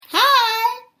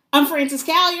I'm Frances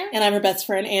Callier. And I'm her best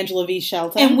friend, Angela V.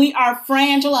 Shelton. And we are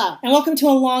Frangela. And welcome to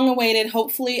a long-awaited,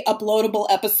 hopefully uploadable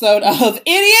episode of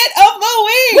Idiot of the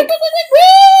Week.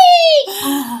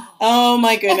 Oh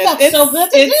my goodness. It's so good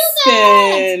to do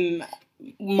that. It's been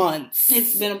months.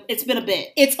 It's been a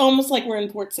bit. It's almost like we're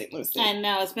in Port St. Lucie. I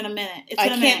know, it's been a minute. I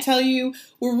can't tell you,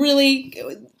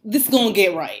 this is going to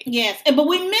get right. Yes, but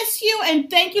we miss you and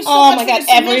thank you so much for your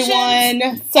submissions.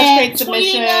 Everyone. Such great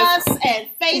submissions. Us and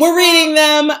Facebook.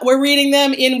 We're reading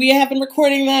them, and we have been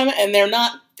recording them, and they're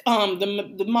not,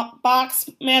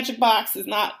 the magic box is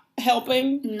not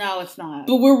helping. No, it's not.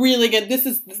 But we're really good.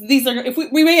 These are, if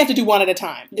we may have to do one at a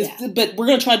time. Yeah. But we're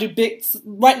going to try to do big,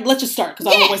 right, let's just start, because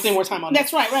I don't want to waste any more time on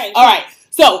this. That's right. All right.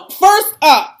 So, first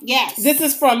up. Yes. This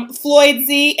is from Floyd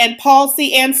Z and Paul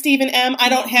C and Stephen M. I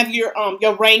don't have your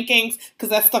rankings, because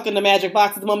that's stuck in the magic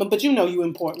box at the moment, but you know you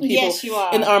important people. Yes, you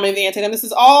are. In the Army of the Anti-Venom. This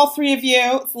is all three of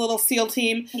you. It's a little SEAL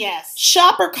team. Yes.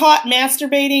 Shopper caught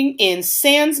masturbating in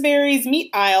Sainsbury's meat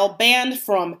aisle, banned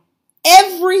from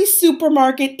every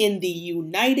supermarket in the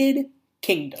United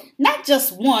Kingdom. Not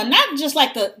just one, not just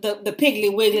like the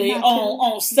Piggly Wiggly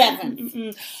on 7.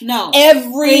 Mm-mm. No.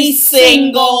 Every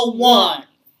single one.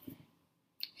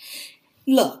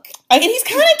 Look. And he's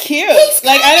kind of cute. I don't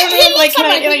know, if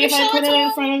I put it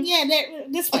in front of him. Yeah,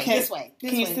 this way.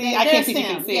 Can you see? I can't see if you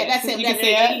can see it. Yeah, that's it. You can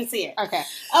see it? You can see it. Okay.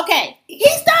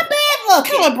 He's not bad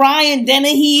looking. Kind of Brian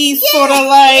Dennehy, sort of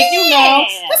like,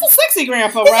 that's a sexy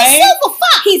grandpa, right? He's a silver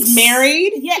fox. He's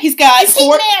married. Yeah. He's got, he's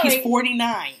he's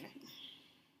 49.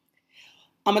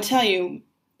 I'm going to tell you,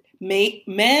 ladies,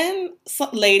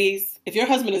 if your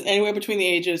husband is anywhere between the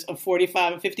ages of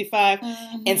 45 and 55,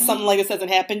 and something like this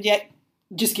hasn't happened yet,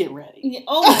 just get ready. Yeah.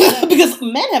 Oh, because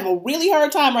men have a really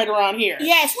hard time right around here.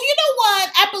 Yes. Well, you know what?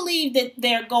 I believe that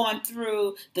they're going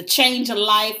through the change of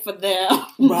life for them.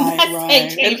 Right.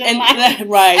 Change of life. And they're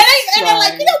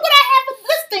like, you know what?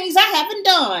 There's things I haven't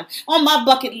done on my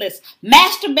bucket list.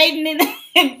 Masturbating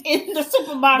in the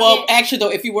supermarket. Well, actually,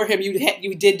 though, if you were him,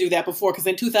 you did do that before, because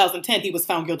in 2010, he was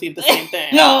found guilty of the same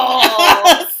thing. No.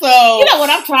 So, you know what?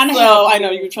 I'm trying to help. I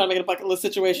know you were trying to make it a bucket list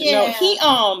situation. Yeah.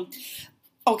 No,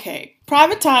 okay,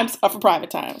 private times are for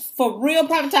private times. For real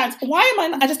private times. Why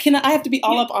am I just cannot, I have to be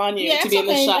all up on you to be in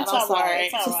this shot. It's I'm sorry.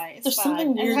 It's all right. There's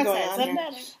something weird going on here.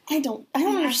 I don't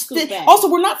understand. Back. Also,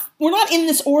 we're not in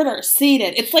this order,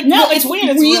 seated. It's like, it's weird.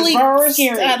 It's really reversed.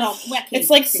 scary.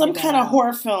 It's like some kind of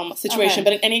horror film situation,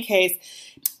 but in any case,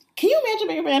 can you imagine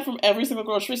being banned from every single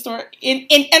grocery store? And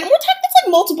we're talking, it's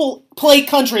like multiple plague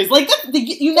countries. Like the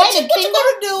United Kingdom. What you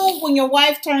gonna do when your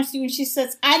wife turns to you and she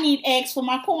says, "I need eggs for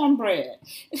my cornbread"?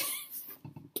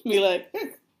 Be like,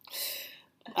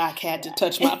 I had to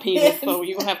touch my penis, so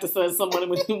you're gonna have to send someone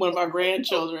with one of our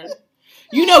grandchildren.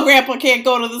 You know Grandpa can't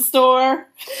go to the store.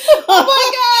 Oh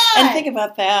my God. And think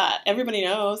about that. Everybody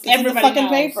knows. It's Everybody in the fucking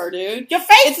knows. paper, dude. Your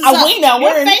face is up. We know.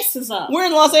 Your face is up. We're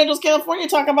in Los Angeles, California,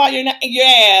 talking about your ass.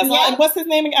 Yeah. What's his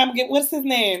name? What's his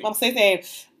name? I'll say his name,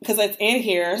 because it's in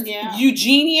here. Yeah.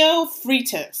 Eugenio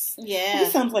Freitas. Yeah.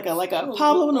 He sounds like a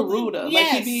Pablo Neruda.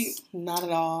 Yes. Like he'd be, not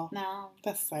at all. No.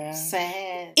 That's sad.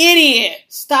 Sad. Idiot.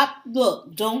 Stop.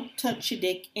 Look, don't touch your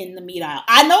dick in the meat aisle.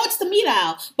 I know it's the meat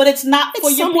aisle, but it's not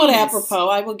for your somewhat penis. apropos.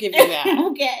 I will give you that.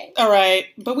 Okay. All right.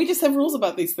 But we just have rules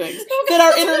about these things that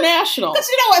are international. Because,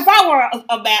 if I were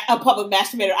a public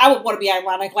masturbator, I would want to be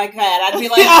ironic like that. I'd be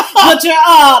like, but your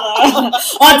honor,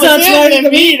 I touched her in the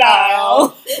meat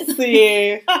aisle.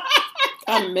 See,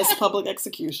 I miss public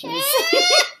executions.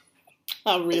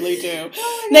 I really do.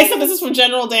 Next up, this is from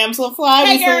General Damsel Fly.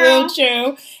 Hey, we salute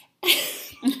you.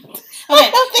 I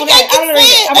don't think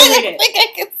I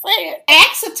can say it.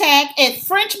 Axe attack at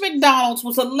French McDonald's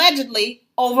was allegedly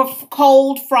over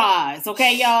cold fries.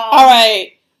 Okay, y'all? All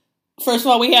right. First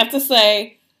of all, we have to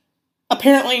say,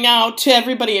 apparently now to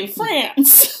everybody in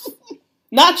France,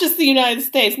 not just the United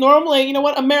States. Normally, you know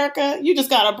what, America, you just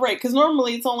got a break, because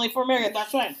normally it's only for America.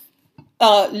 That's right.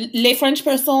 Les French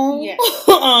personnes. Yeah.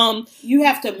 You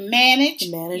have to manage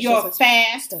your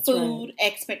fast food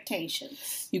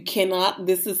expectations. You cannot.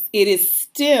 It is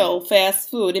still fast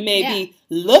food. It may be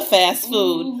le fast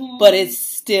food, but it's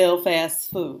still fast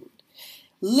food.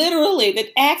 Literally,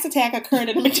 the axe attack occurred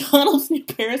at a McDonald's near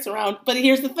Paris around. But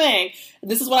here's the thing.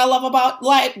 This is what I love about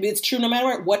life. It's true no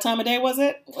matter what time of day was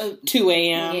it? 2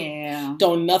 a.m. Yeah.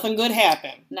 Don't nothing good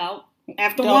happen. No.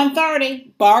 After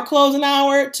 1:30. Bar closing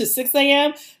hour to 6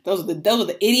 a.m. Those are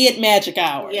the idiot magic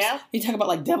hours. Yeah. You talk about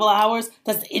like devil hours.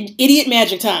 That's the idiot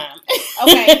magic time.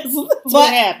 Okay. That's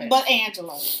what happened. But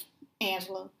Angela,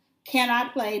 can I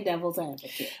play devil's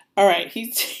advocate? All right.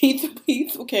 He's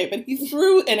okay, but he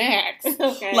threw an axe.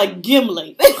 Okay. Like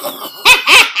Gimli.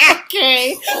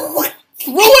 Okay.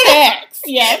 Threw an axe.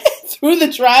 Yes. through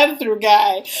the drive-thru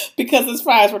guy because his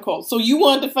fries were cold. So you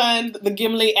wanted to find the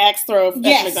Gimli axe throw at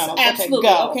McDonald's. Absolutely.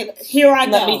 Okay, go. Okay, here I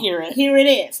go. Let me hear it. Here it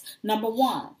is. Number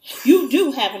one, you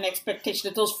do have an expectation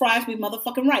that those fries be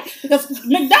motherfucking right. Because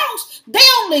McDonald's, they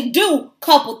only do a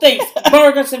couple things.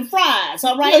 Burgers and fries,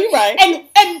 all right? No, you're right. And let me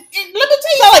tell you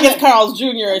it's not like it's Carl's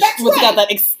Jr. That's which right. got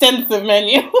that extensive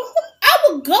menu. I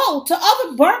would go to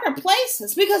other burger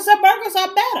places because their burgers are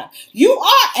better. You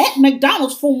are at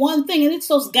McDonald's for one thing, and it's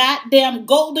those goddamn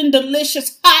golden,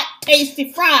 delicious, hot,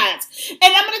 tasty fries. And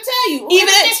I'm going to tell you, even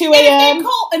at 2 a.m.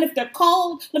 And if they're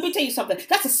cold, let me tell you something.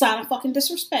 That's a sign of fucking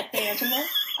disrespect, Angela.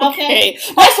 Okay? Okay.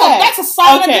 That's a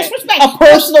sign of disrespect. A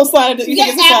personal sign of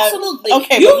disrespect. Yeah, absolutely.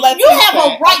 Okay, you but have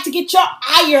a right to get your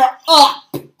ire up.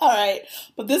 All right,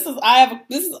 but I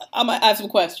have some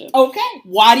questions. Okay.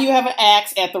 Why do you have an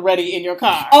axe at the ready in your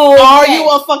car? Oh, are you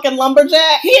a fucking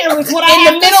lumberjack? Here is what in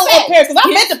the middle of Paris, because I've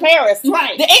been to Paris.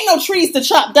 Right. There ain't no trees to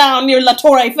chop down near La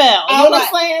Tour Eiffel. You know what I'm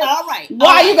saying? All right.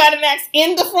 Why you got an axe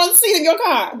in the front seat of your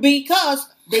car? Because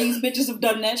these bitches have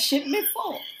done that shit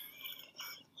before.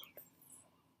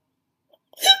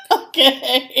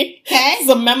 Okay. It's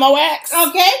a memo axe.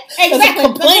 Okay. Exactly. That's a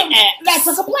complaint axe. That's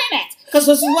a complaint axe. Because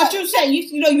this is what you say.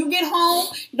 You get home,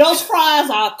 those fries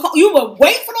are cold. You would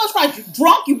wait for those fries. You're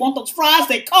drunk. You want those fries.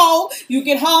 They're cold. You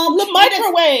get home. The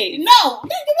microwave. No. You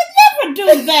would never do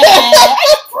that. Are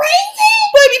you crazy?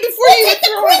 Baby, before you get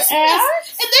through an axe.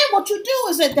 And then what you do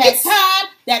is at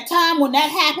that time when that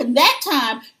happened,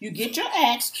 you get your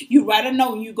axe, you write a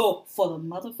note, and you go, for the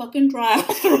motherfucking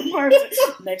drive-through person,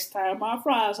 next time my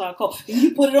fries are cold. And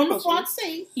you put it on the front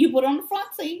seat.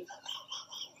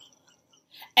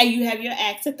 And you have your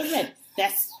axe at the ready.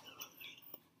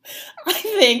 I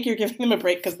think you're giving them a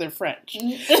break because they're French.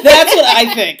 That's what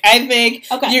I think. I think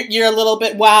you're a little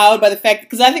bit wowed by the fact,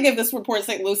 because I think if this were Port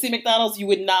St. Lucie McDonald's, you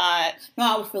would not.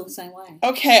 No, I would feel the same way.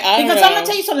 Okay, Because I'm going to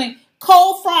tell you something.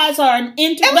 Cold fries are an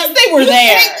integral. At least they were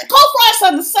there. Cold fries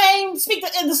are the same,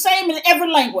 the same in every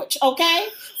language, okay?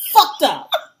 Fucked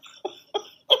up.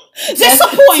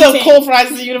 Disappointing. So cold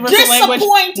fries is a universal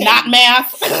language, not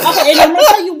math. Okay, and I'm going to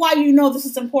tell you why you know this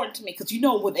is important to me. Because you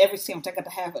know with every sandwich I got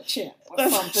to have a chip or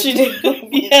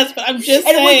something. Yes, but I'm just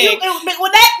saying. When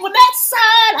that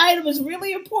side item is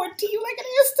really important to you like it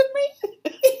is to me.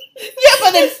 Yeah,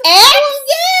 but it's yes.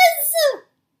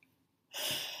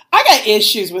 I got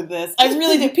issues with this. I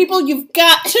really do. People, you've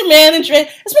got to manage it,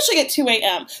 especially at 2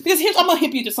 a.m. Because I'm going to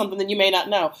hip you to something that you may not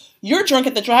know. You're drunk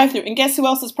at the drive-thru, and guess who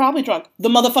else is probably drunk? The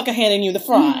motherfucker handing you the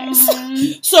fries.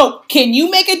 Mm-hmm. So, can you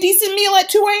make a decent meal at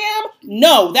 2 a.m.?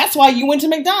 No, that's why you went to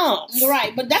McDonald's.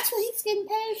 Right, but that's what he's getting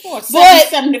paid for.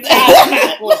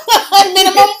 $75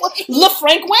 minimum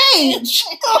LaFranc wage.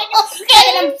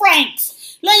 Getting them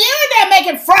francs. Look, you're in there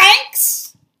making francs.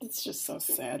 It's just so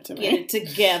sad to me. Get it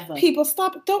together. People,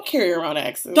 stop. Don't carry your own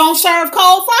accents. Don't serve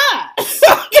cold fries.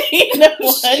 You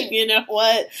know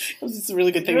what? It's just a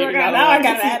really good thing you're not a lawyer. I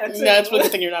got an attitude. No, it's a really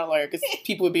good thing you're not a lawyer because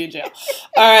people would be in jail.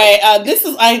 All right. This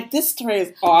story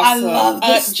is awesome. I love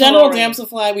this story. General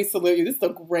Damselfly, we salute you. This is a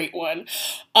great one.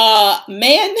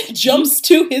 Man jumps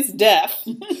to his death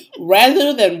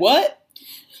rather than what?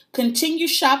 Continue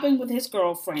shopping with his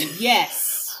girlfriend.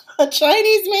 Yes. A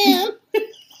Chinese man.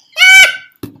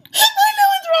 I know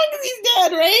it's wrong because he's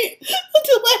dead, right?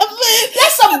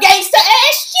 That's some gangster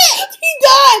ass shit. He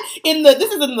died this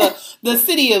is in the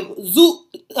city of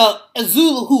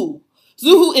Zhuhu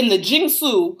in the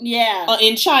Jingsu,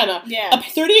 in China. Yeah. A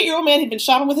 38-year-old man had been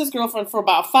shopping with his girlfriend for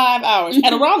about 5 hours.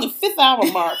 At around the 5th hour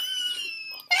mark,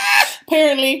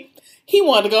 apparently he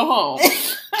wanted to go home.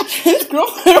 His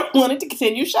girlfriend wanted to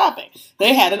continue shopping.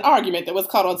 They had an argument that was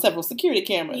caught on several security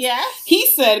cameras. Yes. He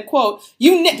said, quote,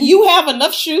 you have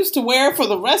enough shoes to wear for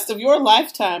the rest of your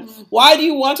lifetime. Mm-hmm. Why do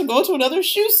you want to go to another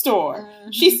shoe store?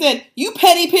 Mm-hmm. She said, you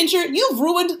penny pincher, you've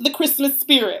ruined the Christmas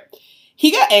spirit. He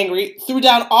got angry, threw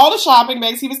down all the shopping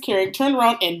bags he was carrying, turned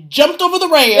around, and jumped over the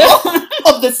rail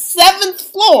of the 7th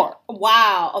floor.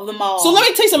 Wow, of the mall. So let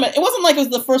me tell you something. It wasn't like it was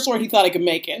the first floor he thought he could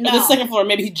make it. No. Or the 2nd floor,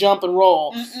 maybe he'd jump and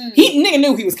roll. Nigga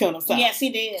knew he was killing himself. Yes, he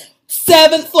did.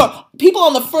 7th floor. People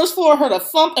on the 1st floor heard a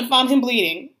thump and found him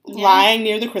bleeding, lying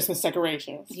near the Christmas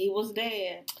decorations. He was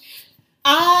dead.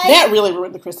 That really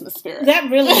ruined the Christmas spirit. That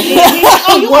really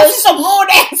did. You want some ruined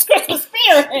ass Christmas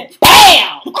spirit?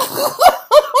 Bam!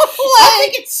 I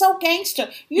think it's so gangster.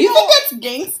 You think that's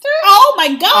gangster? Oh my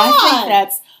god!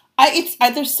 I think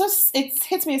that's. It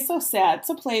hits me. It's so sad,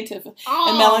 so plaintive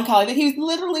and melancholy that he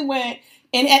literally went,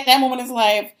 and at that moment in his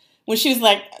life, when she was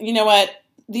like, you know what,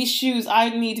 these shoes, I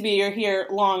need to be here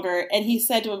longer, and he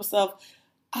said to himself,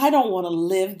 I don't want to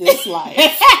live this life.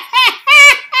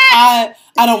 I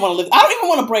don't want to live. I don't even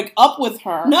want to break up with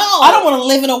her. No. I don't want to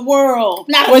live in a world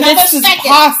Not where another this is second.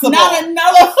 possible. Not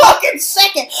another fucking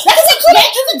second. That's what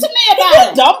mentions it to me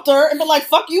about it. Dumped her and been like,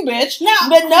 "Fuck you, bitch." No.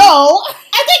 But no.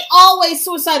 I think always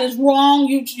suicide is wrong.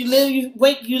 You live, you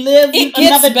wait, you live It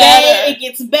another gets better. day. It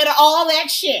gets better. All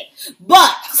that shit.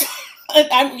 But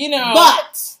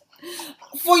But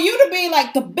for you to be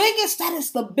like that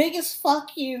is the biggest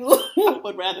fuck you. I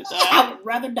would rather die. I would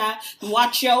rather die than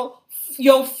watch your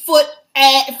foot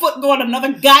go on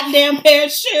another goddamn pair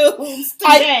of shoes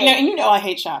today. I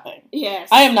hate shopping. Yes.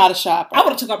 I am not a shopper. I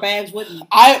would have took our bags with me.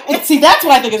 See, that's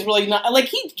what I think is really not, like,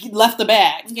 he left the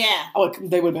bags. Yeah. I would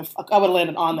have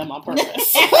landed on them on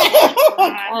purpose. Of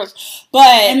course. But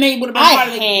and they would have been part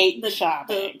of hate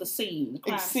shopping. The scene.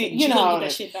 You know,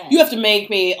 that shit back. You have to make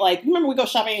me, like, remember we go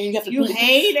shopping and you have to... You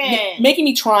hate it. Making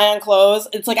me try on clothes.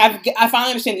 It's like, I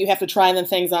finally understand that you have to try them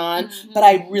things on, but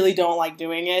I really don't like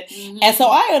doing it. And so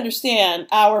I understand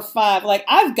hour 5, like,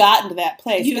 I've gotten to that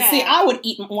place. See, I would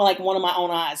eat one of my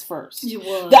own eyes first. You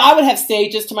would. I would have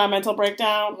stages to my mental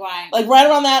breakdown. Right. Like, right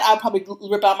around that, I'd probably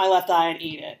rip out my left eye and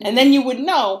eat it. And then you would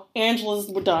know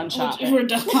we're done shopping. We're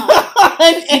done.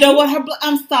 You know what?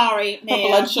 I'm sorry, man. Her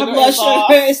blood sugar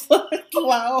is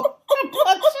low.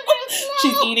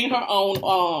 She's eating her own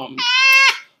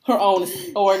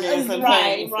organs and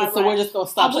things. So we're just going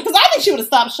to stop. Because I think she would have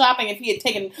stopped shopping if he had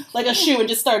taken like a shoe and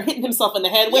just started hitting himself in the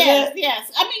head with it.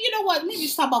 Yes. I mean, you know what? Maybe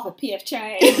stop off at P.F.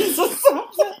 Chang's or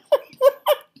something.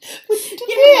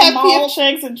 P.F.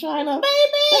 Chang's in China.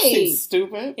 Maybe. That seems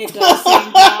stupid. It does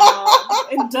seem dumb.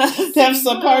 It does. To have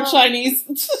subpar Chinese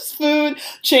food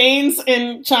chains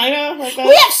in China like that.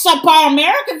 We have subpar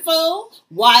American food.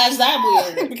 Why is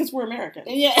that weird? Because we're American.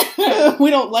 Yeah. We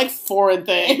don't like foreign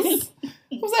things.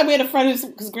 What was that? We had a friend whose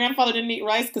grandfather didn't eat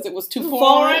rice because it was too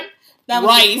foreign. That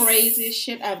was the craziest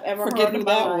shit I've ever heard who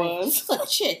about. That was. It's a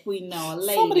chick we know, a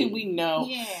lady. Somebody we know.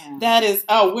 Yeah. That is.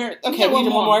 Oh, we're okay. Yeah, one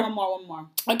more. One more.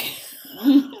 Okay.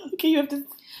 Okay, you have to.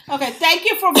 Okay, thank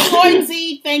you for Floyd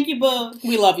Z. Thank you, boo.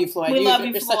 We love you, Floyd. You're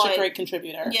Floyd. Such a great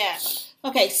contributor. Yeah.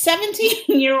 Okay,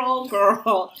 17-year-old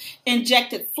girl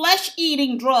injected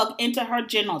flesh-eating drug into her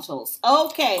genitals.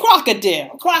 Okay.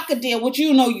 Crocodile, which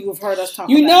you know you've heard us talk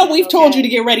about. You know we've told you to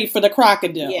get ready for the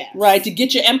crocodile. Yes. Right? To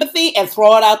get your empathy and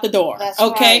throw it out the door. That's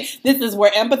okay? Right. This is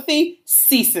where empathy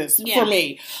ceases for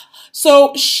me.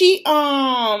 So she,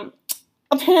 apparently,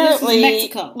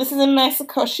 this is in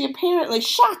Mexico. She apparently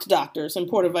shocked doctors in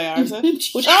Puerto Vallarta,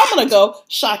 which I'm going to go,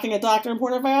 shocking a doctor in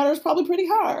Puerto Vallarta is probably pretty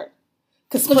hard.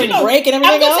 Because spring break and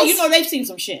everything else. You know they've seen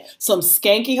some shit. Some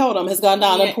skanky hold'em has gone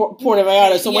down in Puerto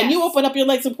Vallarta. So when you open up your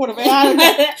legs in Puerto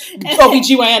Vallarta,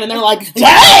 OBGYN, and they're like,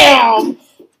 damn!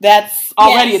 That's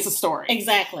already it's a story.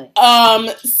 Exactly.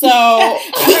 So I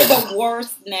heard the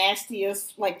worst,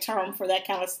 nastiest term for that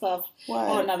kind of stuff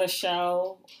on another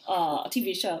show, a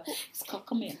TV show. It's called,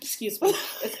 come here, excuse me.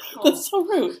 It's called, that's so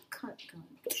rude.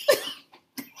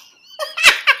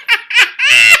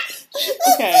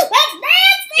 Okay. That's nasty.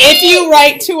 If you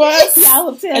write to us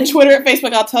on Twitter or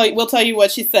Facebook, we'll tell you what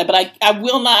she said, but I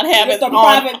will not have it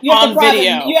on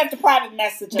video. You have to private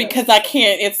message because I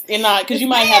can't. It's not because you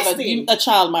might have a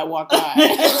child might walk by,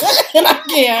 and I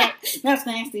can't. That's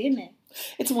nasty, isn't it?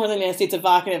 It's more than nasty. It's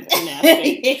evocative and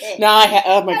nasty. Now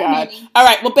oh my god. All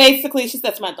right. Well, basically,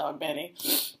 that's my dog Benny.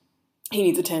 He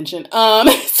needs attention.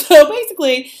 So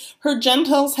basically, her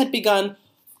genitals had begun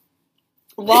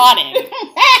rotting.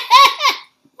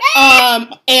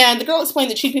 And the girl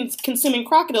explained that she'd been consuming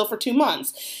crocodile for 2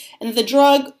 months. And the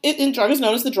drug is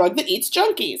known as the drug that eats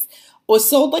junkies. Was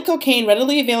sold like cocaine,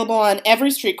 readily available on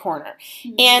every street corner.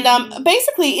 And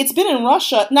basically, it's been in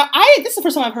Russia. Now, this is the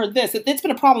first time I've heard this. It's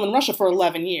been a problem in Russia for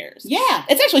 11 years. Yeah.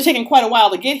 It's actually taken quite a while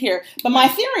to get here. But my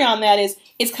theory on that is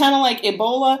it's kind of like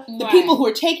Ebola. The people who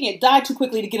are taking it die too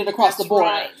quickly to get it across the border.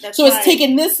 Right. So it's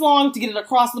taken this long to get it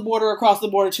across the border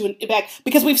to back,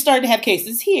 because we've started to have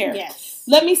cases here. Yes.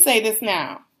 Let me say this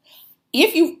now.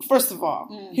 If you, first of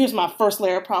all, here's my first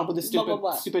layer of problem with this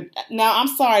stupid. Now, I'm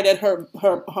sorry that her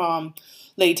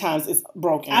Lady Times is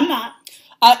broken. I'm not.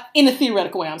 In a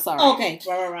theoretical way, I'm sorry. Okay,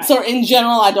 right. So in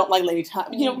general, I don't like Lady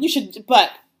Times. You know, you should.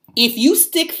 But if you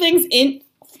stick things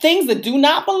that do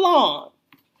not belong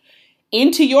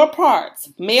into your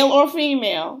parts, male or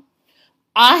female,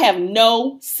 I have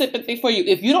no sympathy for you.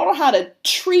 If you don't know how to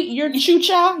treat your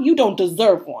choo-chow, you don't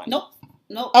deserve one. Nope.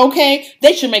 Okay?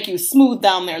 They should make you smooth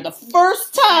down there. The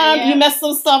first time you mess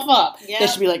some stuff up, they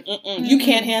should be like, you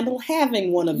can't handle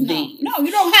having one of these. No,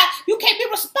 you can't be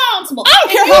responsible. I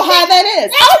don't care how high that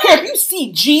is. I don't care if you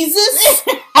see Jesus,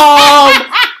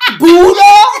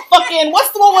 Buddha, fucking,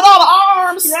 what's the one with all the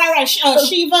arms? Right.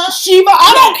 Shiva.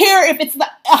 I don't care if it's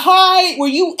high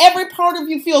where every part of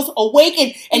you feels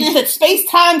awakened and the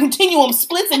space-time continuum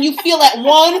splits and you feel at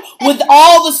one with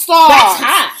all the stars. That's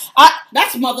hot.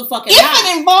 That's motherfucking hot. If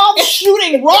it involves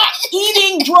shooting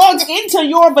eating drugs into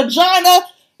your vagina,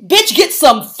 bitch, get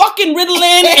some fucking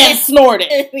Ritalin and snort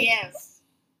it. Yes.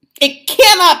 It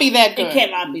cannot be that good. It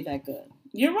cannot be that good.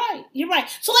 You're right.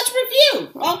 So let's review,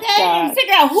 okay? God. And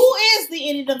figure out who is the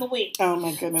idiot of the week. Oh,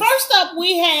 my goodness. First up,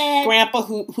 we had... Grandpa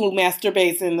who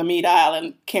masturbates in the meat aisle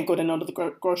and can't go to none of the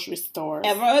grocery stores.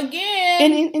 Ever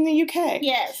again. In the UK.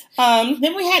 Yes.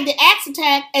 Then we had the axe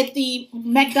attack at the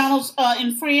McDonald's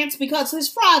in France because his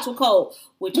fries were cold.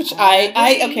 Which we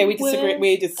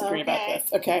disagree about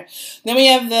this. Okay. Then we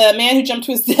have the man who jumped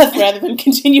to his death rather than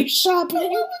continue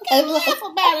shopping. I laugh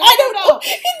about it. I don't know.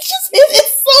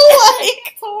 It's so like...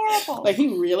 It's horrible. Like, he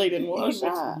really didn't want a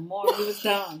shot. He was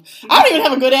done. I don't even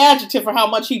have a good adjective for how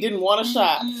much he didn't want a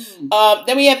shot.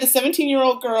 Then we have the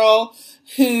 17-year-old girl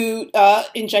who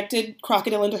injected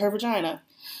crocodile into her vagina.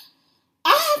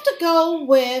 I have to go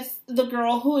with the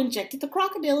girl who injected the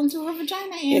crocodile into her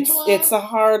vagina, Angela. It's a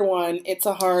hard one. It's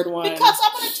a hard one. Because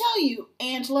I'm going to tell you,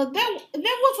 Angela, there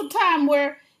was a time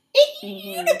where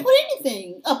you didn't put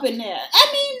anything up in there.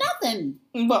 I mean, nothing.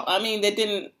 Well, I mean, they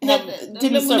didn't serve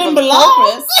a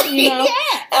belong. purpose, you know?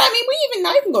 Yeah. And I mean,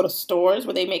 now you can go to stores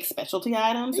where they make specialty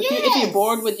items if you're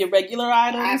bored with your regular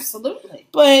items. Absolutely.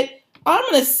 But I'm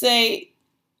going to say...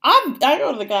 I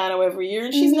go to the gyno every year,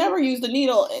 and she's never used a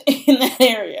needle in that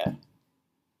area.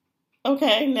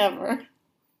 Okay, never.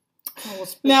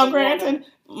 Now, granted,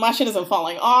 my shit isn't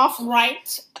falling off.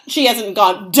 Right. She hasn't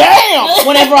gone, damn,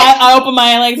 whenever I open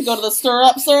my legs to go to the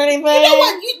stirrups or anything. You know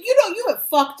what? You have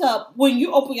fucked up when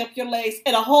you open up your legs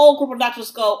and a whole group of doctors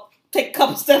go, take a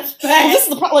couple steps back. Well, this is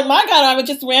the problem. Like, my gyno I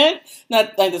just went,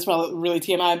 not like this, probably really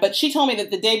TMI, but she told me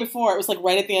that the day before, it was like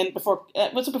right at the end,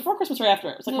 was it before Christmas or after?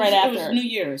 It was like right after. It was New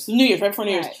Year's. Right before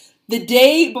New Year's. The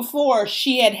day before,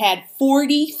 she had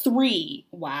 43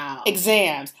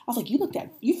 exams. I was like, you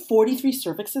 43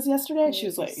 cervixes yesterday? Yes. She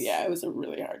was like, yeah, it was a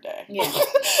really hard day. Yeah.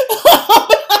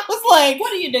 I was like,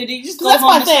 what do? Do you just go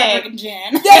home and start drinking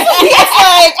gin?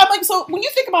 I'm like, so when you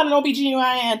think about an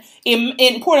OBGYN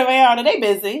in Puerto Vallarta, they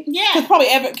busy. Yeah.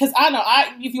 Because I know,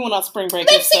 if you went on spring break,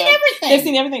 they've seen everything. They've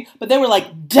seen everything. But they were like,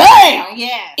 damn!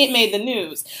 Yeah. It made the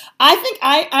news. I think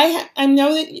I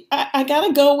know that I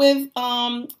gotta go with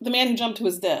the man who jumped to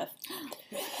his death.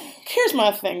 Here's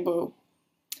my thing, boo.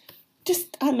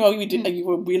 I know you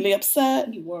were really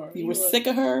upset. You were sick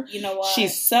of her. You know what?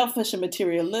 She's selfish and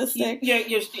materialistic.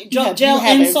 Your gel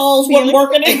insoles weren't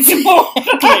working anymore.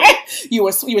 You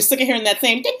were sick of hearing that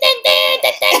same.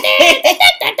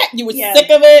 You were sick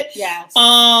of it. Yes.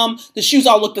 The shoes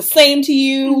all look the same to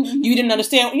you. Mm-hmm. You didn't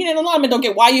understand. A lot of men don't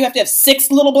get why you have to have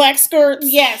 6 little black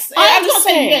skirts. Yes. I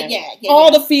understand.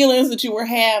 All the feelings that you were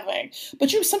having, but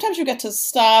sometimes you got to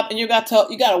stop and you got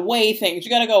to weigh things.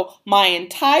 You got to go. My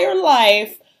entire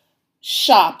life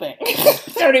shopping.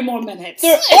 30 more minutes.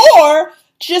 Or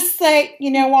just say, you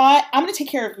know what? I'm going to take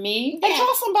care of me and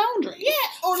draw some boundaries. Yeah,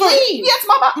 or leave. Yes,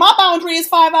 my boundary is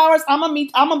 5 hours. I'm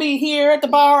gonna be here at the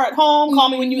bar at home. Call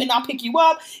me and I'll pick you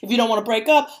up if you don't want to break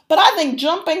up. But I think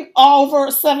jumping over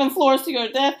 7 floors to your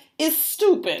death is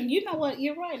stupid. You know what?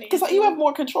 You're right. Because you have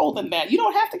more control than that. You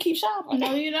don't have to keep shopping.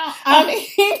 No, you don't. I mean,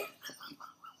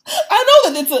 I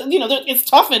know that it's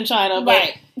tough in China,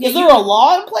 but is there a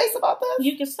law in place about this?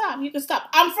 You can stop.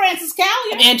 I'm Frances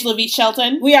Callier. I'm Angela V.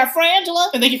 Shelton. We are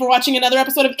Frangela. And thank you for watching another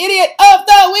episode of Idiot of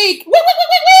the Week. Wee!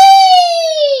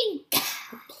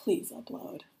 Please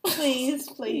upload. Please.